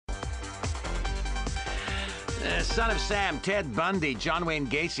Son of Sam, Ted Bundy, John Wayne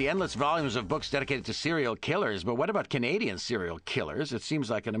Gacy, endless volumes of books dedicated to serial killers. But what about Canadian serial killers? It seems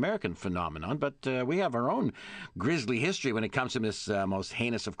like an American phenomenon, but we have our own grisly history when it comes to this most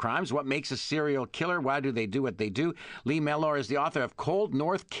heinous of crimes. What makes a serial killer? Why do they do what they do? Lee Mellor is the author of Cold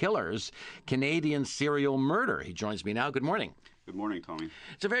North Killers, Canadian Serial Murder. He joins me now. Good morning. Good morning, Tommy.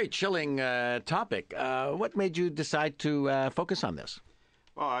 It's a very chilling topic. What made you decide to focus on this?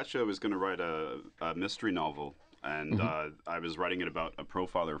 Well, actually, I was going to write a mystery novel, and I was writing it about a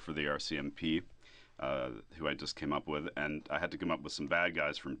profiler for the RCMP, who I just came up with, and I had to come up with some bad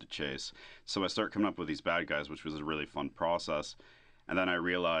guys for him to chase. So I started coming up with these bad guys, which was a really fun process. And then I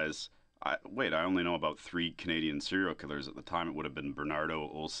realized, I only know about 3 Canadian serial killers. At the time, it would have been Bernardo,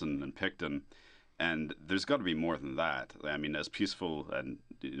 Olson, and Picton. And there's got to be more than that. I mean, as peaceful and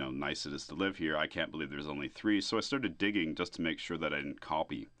nice it is to live here, I can't believe there's only 3. So I started digging just to make sure that I didn't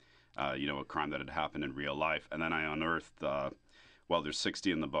copy, a crime that had happened in real life. And then I unearthed, there's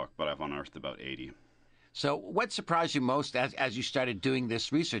 60 in the book, but I've unearthed about 80. So what surprised you most as you started doing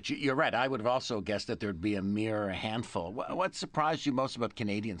this research? You're right. I would have also guessed that there'd be a mere handful. What surprised you most about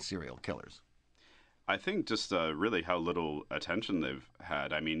Canadian serial killers? I think just really how little attention they've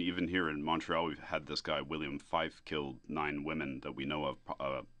had. I mean, even here in Montreal, we've had this guy, William Fife, killed 9 women that we know of,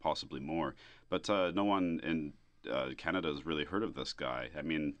 possibly more. But no one in Canada has really heard of this guy. I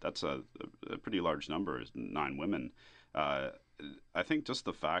mean, that's a pretty large number, 9 women. I think just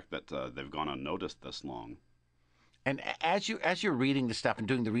the fact that they've gone unnoticed this long. And as you're reading the stuff and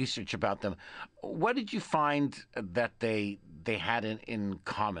doing the research about them, what did you find that they had in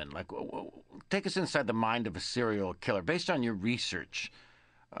common? Like, take us inside the mind of a serial killer. Based on your research,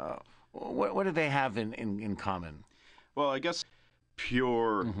 what do they have in common? Well, I guess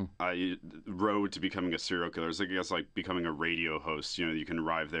pure road to becoming a serial killer is, I guess, like becoming a radio host. You can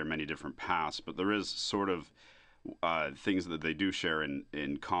arrive there many different paths, but there is sort of things that they do share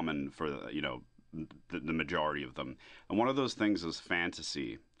in common for the majority of them. And one of those things is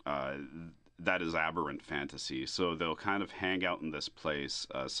fantasy. That is aberrant fantasy. So they'll kind of hang out in this place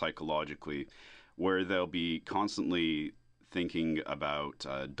psychologically where they'll be constantly thinking about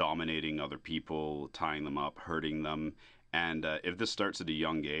dominating other people, tying them up, hurting them. And if this starts at a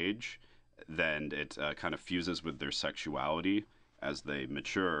young age, then it kind of fuses with their sexuality as they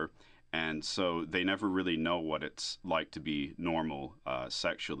mature. And so they never really know what it's like to be normal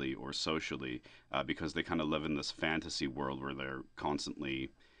sexually or socially because they kind of live in this fantasy world where they're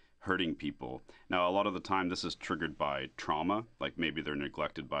constantly hurting people. Now, a lot of the time this is triggered by trauma, like maybe they're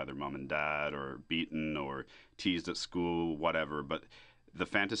neglected by their mom and dad or beaten or teased at school, whatever. But the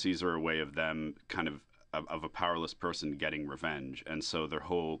fantasies are a way of them kind of a powerless person getting revenge. And so their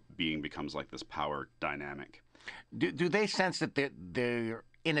whole being becomes like this power dynamic. Do they sense that they're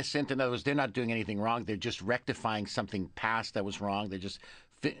innocent? In other words, they're not doing anything wrong. They're just rectifying something past that was wrong. They're just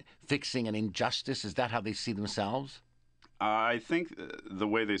fixing an injustice. Is that how they see themselves? I think the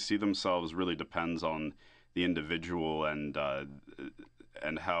way they see themselves really depends on the individual and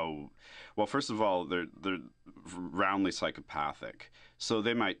how. Well, first of all, they're roundly psychopathic. So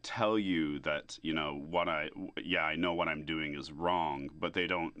they might tell you that I know what I'm doing is wrong, but they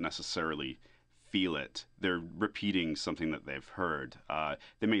don't necessarily feel it. They're repeating something that they've heard.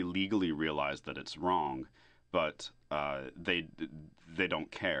 They may legally realize that it's wrong, but they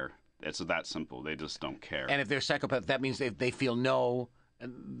don't care. It's that simple. They just don't care. And if they're psychopath, that means they feel no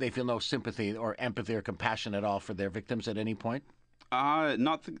sympathy or empathy or compassion at all for their victims at any point?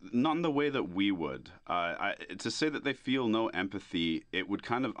 Not in the way that we would. To say that they feel no empathy, it would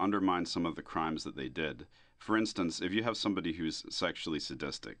kind of undermine some of the crimes that they did. For instance, if you have somebody who's sexually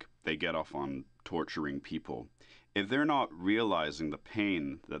sadistic, they get off on torturing people. If they're not realizing the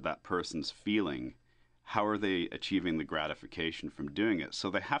pain that person's feeling, how are they achieving the gratification from doing it? So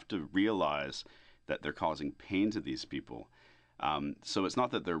they have to realize that they're causing pain to these people. So it's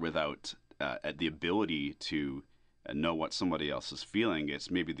not that they're without the ability to know what somebody else is feeling. It's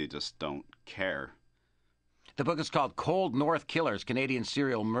maybe they just don't care. The book is called Cold North Killers, Canadian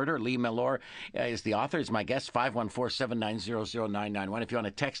Serial Murder. Lee Mellor is the author. Is my guest, 514-790-0991. If you want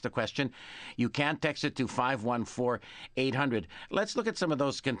to text the question, you can text it to 514-800. Let's look at some of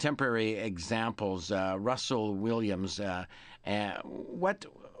those contemporary examples. Russell Williams. What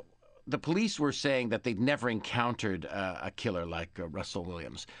the police were saying that they'd never encountered a killer like Russell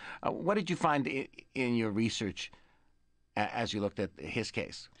Williams. What did you find in your research as you looked at his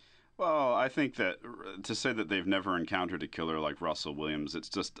case? Well, I think that to say that they've never encountered a killer like Russell Williams, it's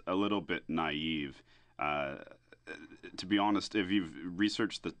just a little bit naive. To be honest, if you've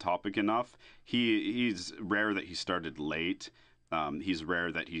researched the topic enough, he's rare that he started late. He's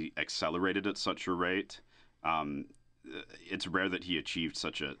rare that he accelerated at such a rate. It's rare that he achieved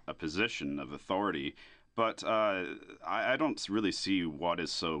such a position of authority. But I don't really see what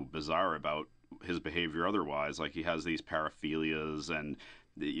is so bizarre about his behavior otherwise. Like, he has these paraphilias and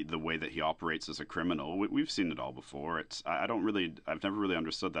the way that he operates as a criminal. We've seen it all before. I've never really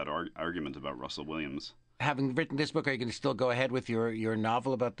understood that argument about Russell Williams. Having written this book, are you going to still go ahead with your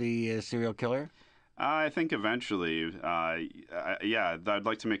novel about the serial killer? I think eventually, yeah, I'd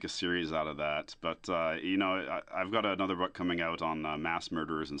like to make a series out of that. But, I've got another book coming out on mass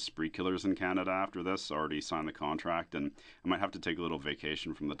murderers and spree killers in Canada after this. Already signed the contract, and I might have to take a little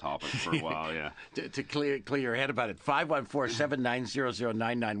vacation from the topic for a while, yeah. to clear your head about it.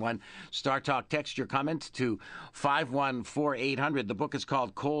 514-790-0991. Star Talk, text your comments to 514-800. The book is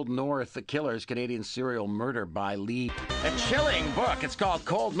called Cold North Killers, Canadian Serial Murder by Lee. A chilling book. It's called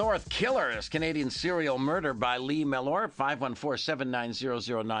Cold North Killers, Canadian Serial Murder by Lee Mellor.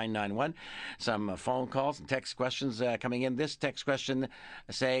 514-790-0991. Some phone calls and text questions coming in. This text question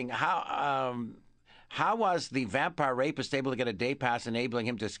saying, how was the vampire rapist able to get a day pass enabling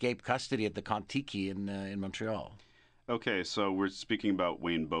him to escape custody at the Contiki in Montreal? Okay, so we're speaking about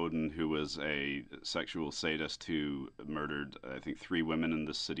Wayne Boden, who was a sexual sadist who murdered, I think, 3 women in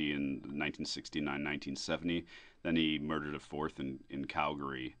the city in 1969-1970. Then he murdered a 4th in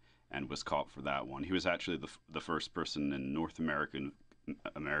Calgary and was caught for that one. He was actually the first person in North America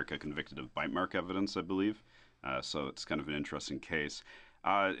convicted of bite mark evidence, I believe. So it's kind of an interesting case.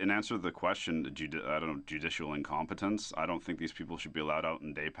 In answer to the question, judicial incompetence, I don't think these people should be allowed out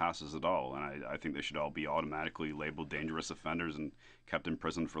in day passes at all. And I think they should all be automatically labeled dangerous offenders and kept in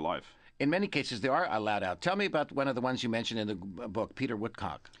prison for life. In many cases, they are allowed out. Tell me about one of the ones you mentioned in the book, Peter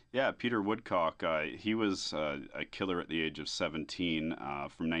Woodcock. Yeah, Peter Woodcock. He was a killer at the age of 17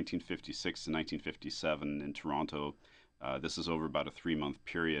 from 1956 to 1957 in Toronto. This is over about a 3-month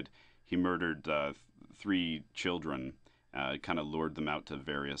period. He murdered 3 children, kind of lured them out to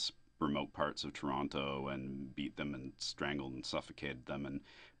various remote parts of Toronto and beat them and strangled and suffocated them and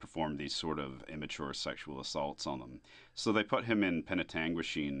performed these sort of immature sexual assaults on them. So they put him in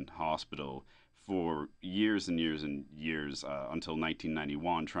Penetanguishene Hospital for years and years and years until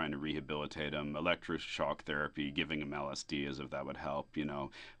 1991, trying to rehabilitate him, electroshock therapy, giving him LSD as if that would help,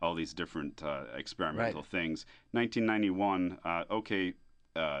 all these different experimental things. 1991,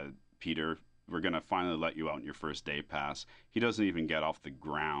 Peter, we're going to finally let you out in your first day pass. He doesn't even get off the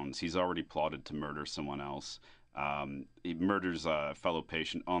grounds. He's already plotted to murder someone else. He murders a fellow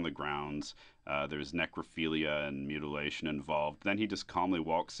patient on the grounds. There's necrophilia and mutilation involved. Then he just calmly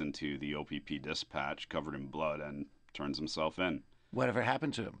walks into the OPP dispatch covered in blood and turns himself in. Whatever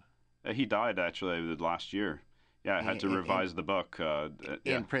happened to him? He died, actually, last year. Yeah, I had to revise the book.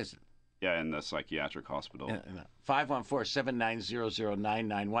 In prison? Yeah, in the psychiatric hospital.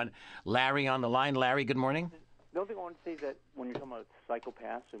 514-790-0991. Larry on the line. Larry, good morning. The only thing I want to say is that when you're talking about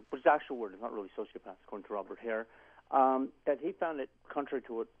psychopaths, which is the actual word, it's not really sociopaths, according to Robert Hare, that he found it contrary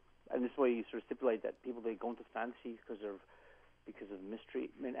to it, and this way you sort of stipulate that people, they go into fantasies because of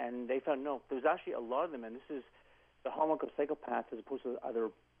mistreatment, and they found no, there's actually a lot of them, and this is the hallmark of psychopaths as opposed to other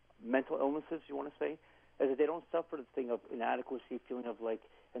mental illnesses, you want to say, is that they don't suffer the thing of inadequacy, feeling of like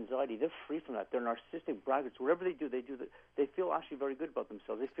anxiety. They're free from that. They're narcissistic braggarts. Whatever they do they feel actually very good about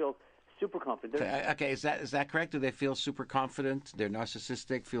themselves. They feel super confident. Okay, is that correct? Do they feel super confident? They're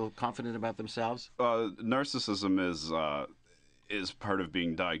narcissistic, feel confident about themselves? Narcissism is part of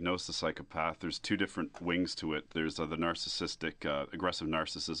being diagnosed as psychopath. There's 2 different wings to it. There's the narcissistic, aggressive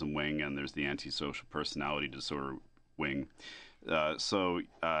narcissism wing, and there's the antisocial personality disorder wing. So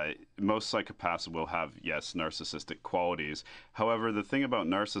most psychopaths will have, yes, narcissistic qualities. However, the thing about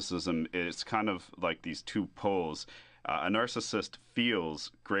narcissism is it's kind of like these 2 poles. A narcissist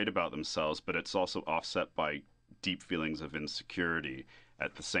feels great about themselves, but it's also offset by deep feelings of insecurity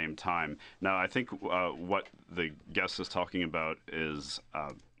at the same time. Now, I think what the guest is talking about is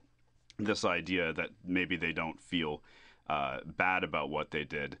this idea that maybe they don't feel bad about what they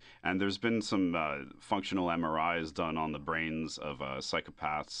did. And there's been some functional MRIs done on the brains of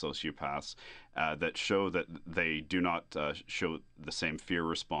psychopaths, sociopaths, that show that they do not show the same fear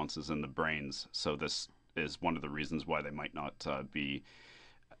responses in the brains. So this is one of the reasons why they might not be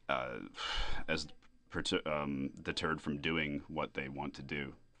as deterred from doing what they want to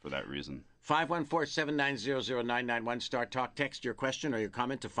do for that reason. 514-790-0991. Star Talk. Text your question or your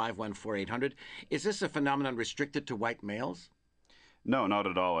comment to 514-800. Is this a phenomenon restricted to white males? No, not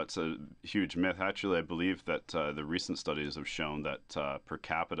at all. It's a huge myth. Actually, I believe that the recent studies have shown that per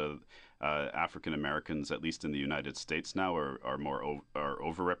capita, African Americans, at least in the United States now, are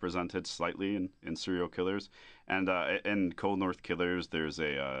overrepresented slightly in serial killers. And in Cold North Killers, there's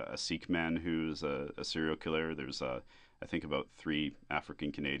a Sikh man who's a serial killer. There's I think about 3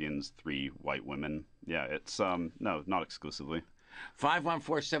 African Canadians, 3 white women. Yeah, it's no, not exclusively.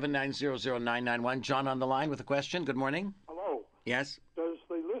 514-790-0991. John on the line with a question. Good morning. Hello. Yes. Does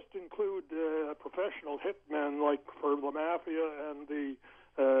the list include professional hitmen like for the mafia and the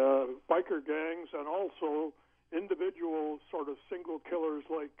biker gangs, and also individual sort of single killers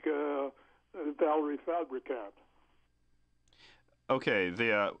like Valerie Fabricant? Okay,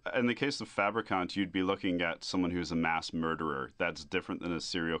 in the case of Fabricant, you'd be looking at someone who's a mass murderer. That's different than a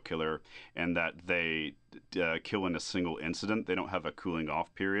serial killer in that they kill in a single incident. They don't have a cooling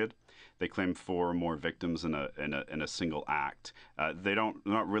off period. They claim 4 or more victims in a single act. They're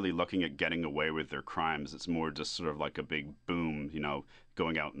not really looking at getting away with their crimes. It's more just sort of like a big boom,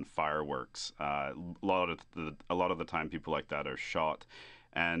 going out in fireworks. A lot of the time, people like that are shot.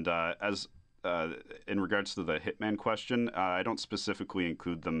 And in regards to the hitman question, I don't specifically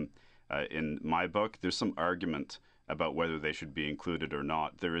include them in my book. There's some argument about whether they should be included or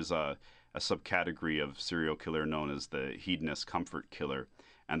not. There is a subcategory of serial killer known as the hedonist comfort killer,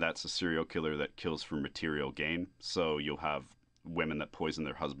 and that's a serial killer that kills for material gain. So you'll have women that poison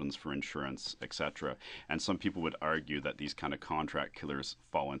their husbands for insurance, etc. And some people would argue that these kind of contract killers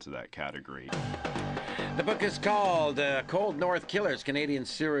fall into that category. The book is called Cold North Killers, Canadian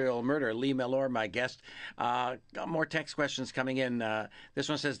Serial Murder. Lee Mellor, my guest. Got more text questions coming in. This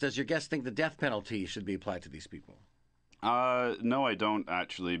one says, does your guest think the death penalty should be applied to these people? No, I don't,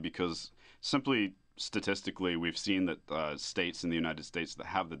 actually, because simply statistically, we've seen that states in the United States that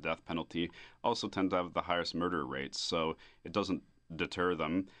have the death penalty also tend to have the highest murder rates, so it doesn't deter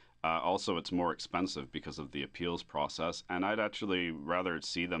them. Also, it's more expensive because of the appeals process, and I'd actually rather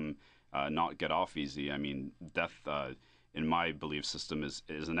see them not get off easy. I mean, death, in my belief system, is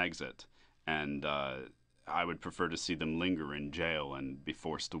an exit, and I would prefer to see them linger in jail and be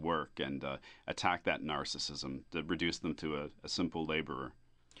forced to work and attack that narcissism, to reduce them to a simple laborer.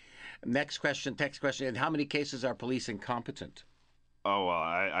 Next question, text question. In how many cases are police incompetent? Oh,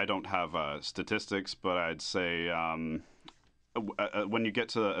 I don't have statistics, but I'd say when you get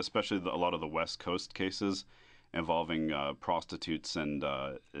to especially a lot of the West Coast cases involving prostitutes and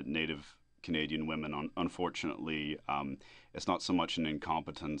Native Canadian women, unfortunately, it's not so much an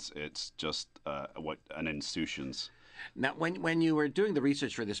incompetence, it's just an insouciance. Now, when you were doing the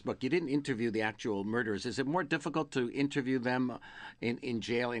research for this book, you didn't interview the actual murderers. Is it more difficult to interview them in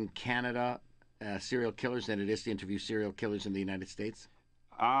jail in Canada, serial killers, than it is to interview serial killers in the United States?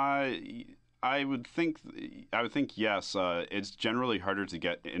 I would think yes. It's generally harder to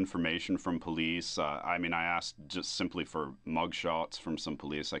get information from police. I mean, I asked just simply for mugshots from some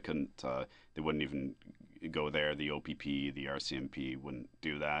police. I couldn't. They wouldn't even go there. The OPP, the RCMP wouldn't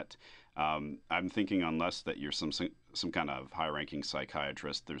do that. I'm thinking unless that you're some kind of high-ranking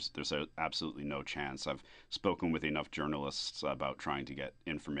psychiatrist, there's absolutely no chance. I've spoken with enough journalists about trying to get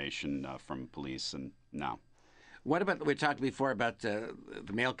information from police, and no. What about, we talked before about the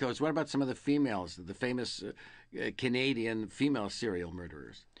male killers. What about some of the females, the famous Canadian female serial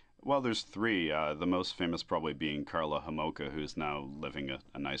murderers? Well, there's 3. The most famous probably being Karla Homolka, who's now living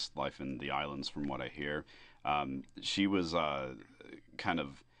a nice life in the islands, from what I hear. She was kind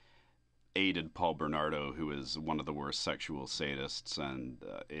of aided Paul Bernardo, who is one of the worst sexual sadists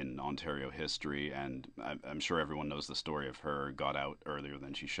in Ontario history, and I'm sure everyone knows the story of her. Got out earlier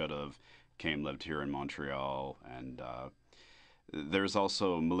than she should have, lived here in Montreal, and there's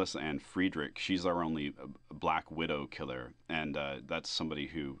also Melissa Ann Friedrich. She's our only black widow killer, and that's somebody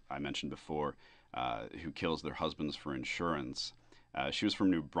who I mentioned before, who kills their husbands for insurance. She was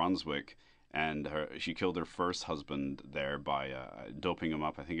from New Brunswick, and she killed her first husband there by doping him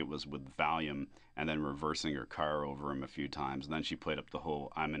up, I think it was with Valium, and then reversing her car over him a few times. And then she played up the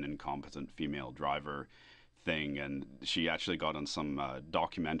whole I'm an incompetent female driver thing, and she actually got on some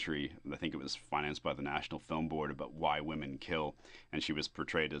documentary, I think it was financed by the National Film Board, about why women kill, and she was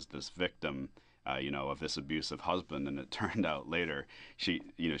portrayed as this victim of this abusive husband, and it turned out later she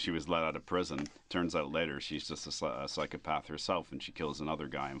was let out of prison. Turns out later she's just a psychopath herself, and she kills another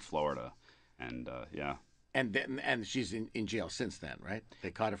guy in Florida. And yeah. And she's in jail since then, right? They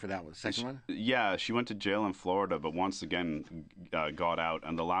caught her for that second one? Yeah, she went to jail in Florida, but once again got out.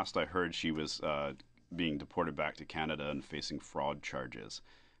 And the last I heard, she was being deported back to Canada and facing fraud charges.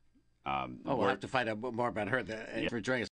 We'll have to find out more about her for joining us.